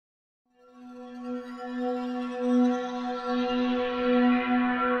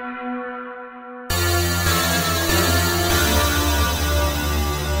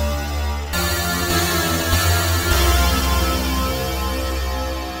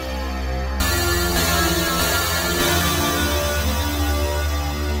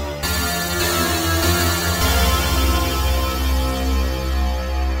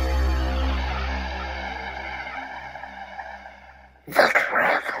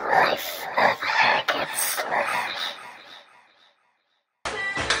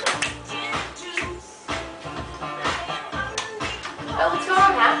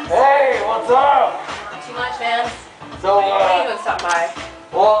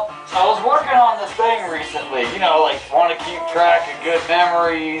Well, I was working on this thing recently, you know, like want to keep track of good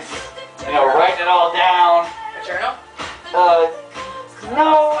memories, you know, writing it all down. A journal?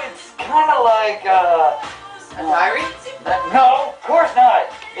 No, it's kind of like, a diary? No, of course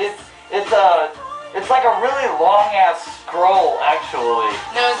not. It's like a really long-ass scroll, actually.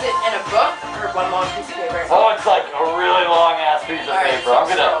 No, is it in a book or one long piece of paper? Oh, it's like a really long-ass piece of paper. I'm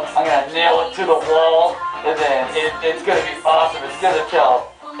gonna nail it to the wall, and then it's gonna be awesome. It's gonna tell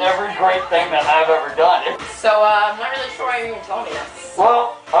every great thing that I've ever done. So, I'm not really sure why you're even telling me this.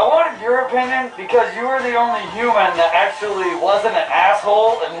 Well, I wanted your opinion because you were the only human that actually wasn't an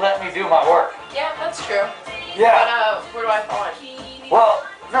asshole and let me do my work. Yeah, that's true. Yeah. But, where do I fall in? Well,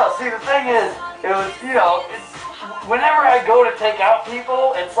 no, see, the thing is, it was, you know, whenever I go to take out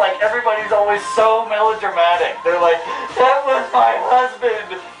people, it's like everybody's always so melodramatic. They're like, that was my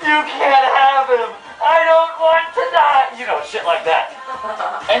husband. You can't have him. I don't want to die. You know, shit like that.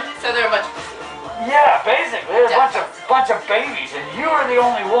 And so they're a bunch of pussies. Yeah, basically, they're a bunch of babies, and you were the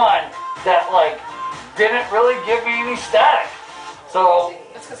only one that, like, didn't really give me any static. So,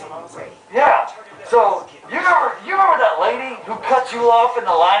 that's because I'm almost ready. Yeah. So, you remember that lady who cut you off in the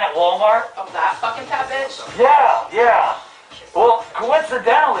line at Walmart? Oh, that fucking fat bitch? Yeah. Well,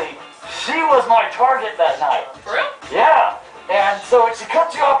 coincidentally, she was my target that night. For real? Yeah. And so she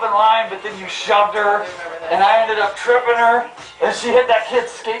cut you off in line, but then you shoved her, and I ended up tripping her, and she hit that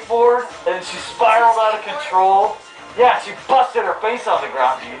kid's skateboard, and she spiraled out of control. Yeah, she busted her face on the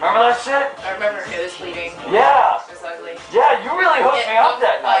ground. Do you remember that shit? I remember her nose bleeding. Yeah. It was ugly. Yeah, you really hooked me up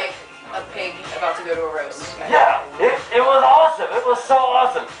that night. Like a pig about to go to a roast. Yeah, it was awesome. It was so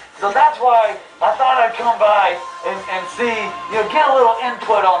awesome. So that's why I thought I'd come by and see, you know, get a little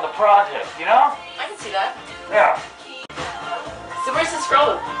input on the project, you know? I can see that. Yeah. So where's the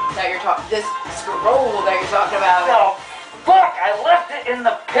scroll that you're talking? This scroll that you're talking about? No, fuck! I left it in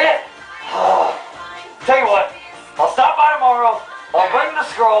the pit. Tell you what, I'll stop by tomorrow. I'll bring the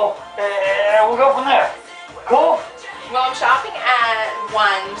scroll, and we'll go from there. Cool? Well, I'm shopping at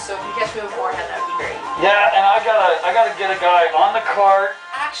 1, so if you catch me beforehand, that would be great. Yeah, and I gotta get a guy on the cart.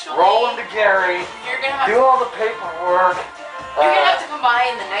 Actually, roll him to Gary. You're gonna have do all the paperwork. You're gonna have to come by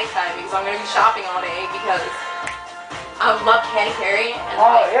in the nighttime because I'm gonna be shopping all day because I love Candy Carry. And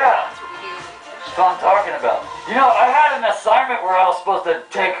yeah. That's what we do. That's what I'm talking about. You know, I had an assignment where I was supposed to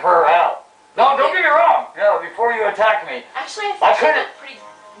take her out. No, don't get me wrong. No, before you attack me. Actually, I think she looked pretty.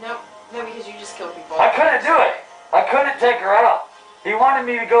 No, because you just killed people. I couldn't do it. I couldn't take her out. He wanted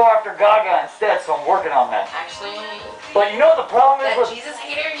me to go after Gaga instead, so I'm working on that. Actually. But you know what the problem is with Jesus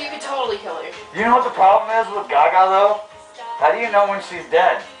hater? You could totally kill her. You know what the problem is with Gaga though? How do you know when she's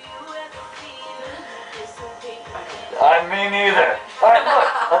dead? Me neither. Alright, look,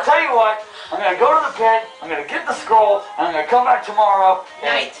 I'll tell you what. I'm gonna go to the pit, I'm gonna get the scroll, and I'm gonna come back tomorrow.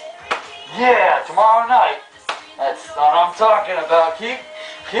 Night. Yeah, tomorrow night. That's what I'm talking about. Keep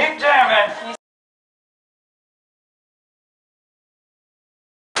jamming.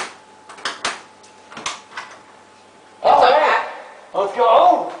 Oh, hey. Let's go.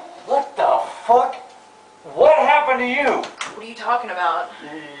 Oh, what the fuck? What happened to you? What are you talking about?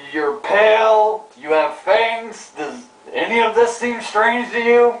 You're pale. You have fangs. Does any of this seem strange to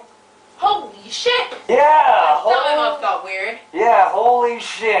you? Holy shit! Yeah. That mouth got weird. Yeah, holy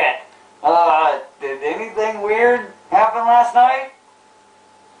shit. Did anything weird happen last night?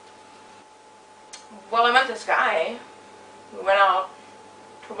 Well, I met this guy. We went out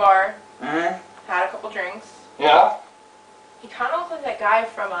to a bar. Mm-hmm. Had a couple drinks. Yeah. He kind of looked like that guy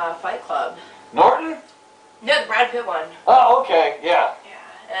from Fight Club. Norton? No, the Brad Pitt one. Oh, okay, yeah.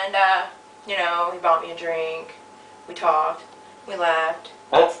 Yeah, and, you know, he bought me a drink. We talked. We laughed.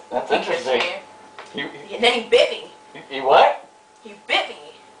 That's he interesting. Kissed me. And then he bit me. He what? He bit me.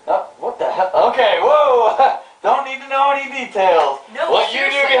 Oh, what the hell? Okay, whoa. Don't need to know any details. No, what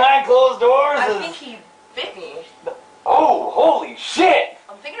seriously. You do behind closed doors I is... think he bit me. Oh, holy shit.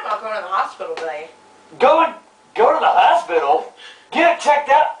 I'm thinking about going to the hospital today. Go to the hospital? Get it checked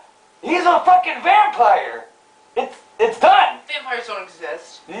out? He's a fucking vampire. It's done. Vampires don't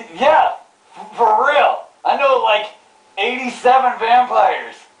exist. Yeah, for real. I know like 87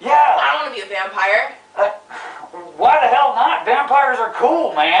 vampires. Yeah. I don't want to be a vampire. Why the hell not? Vampires are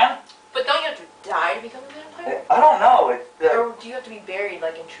cool, man. But don't you have to die to become a vampire? I don't know. Or do you have to be buried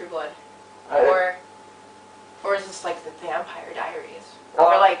like in True Blood? Or is this like the Vampire Diaries?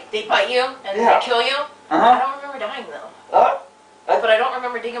 Where like they bite you and they kill you? I don't remember dying though. But I don't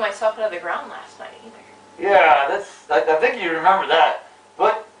remember digging myself out of the ground last night either. Yeah, I think you remember that.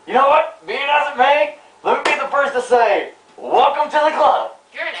 But you know what? Be it as it may, let me be the first to say, welcome to the club.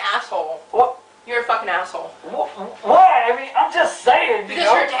 You're an asshole. What? You're a fucking asshole. What? I mean, I'm just saying, because you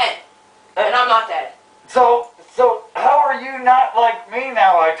know? your So how are you not like me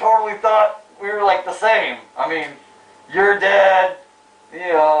now? I totally thought we were like the same. I mean, you're dead, you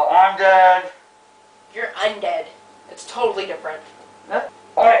know, I'm dead. You're undead. It's totally different.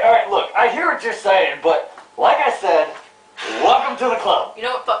 Alright, look, I hear what you're saying, but like I said, welcome to the club. You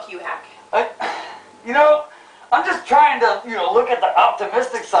know what? Fuck you, Hack. You know, I'm just trying to, you know, look at the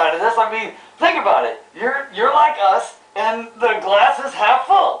optimistic side of this. I mean, think about it. You're like us, and the glass is half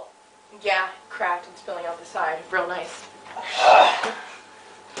full. Yeah, cracked and spilling out the side. Real nice.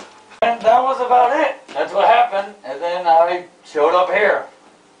 And that was about it. That's what happened, and then I showed up here.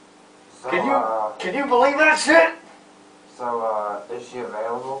 So, Can you believe that shit? So, is she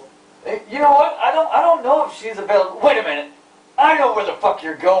available? You know what? I don't know if she's available. Wait a minute. I know where the fuck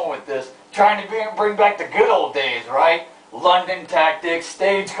you're going with this. Trying to bring back the good old days, right? London tactics,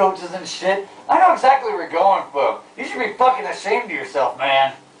 stagecoaches and shit. I know exactly where you're going, Bob. You should be fucking ashamed of yourself,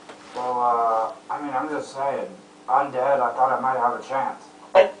 man. Well, I mean, I'm just saying. Undead, I thought I might have a chance.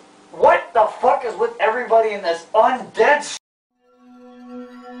 Like, what the fuck is with everybody in this undead shit?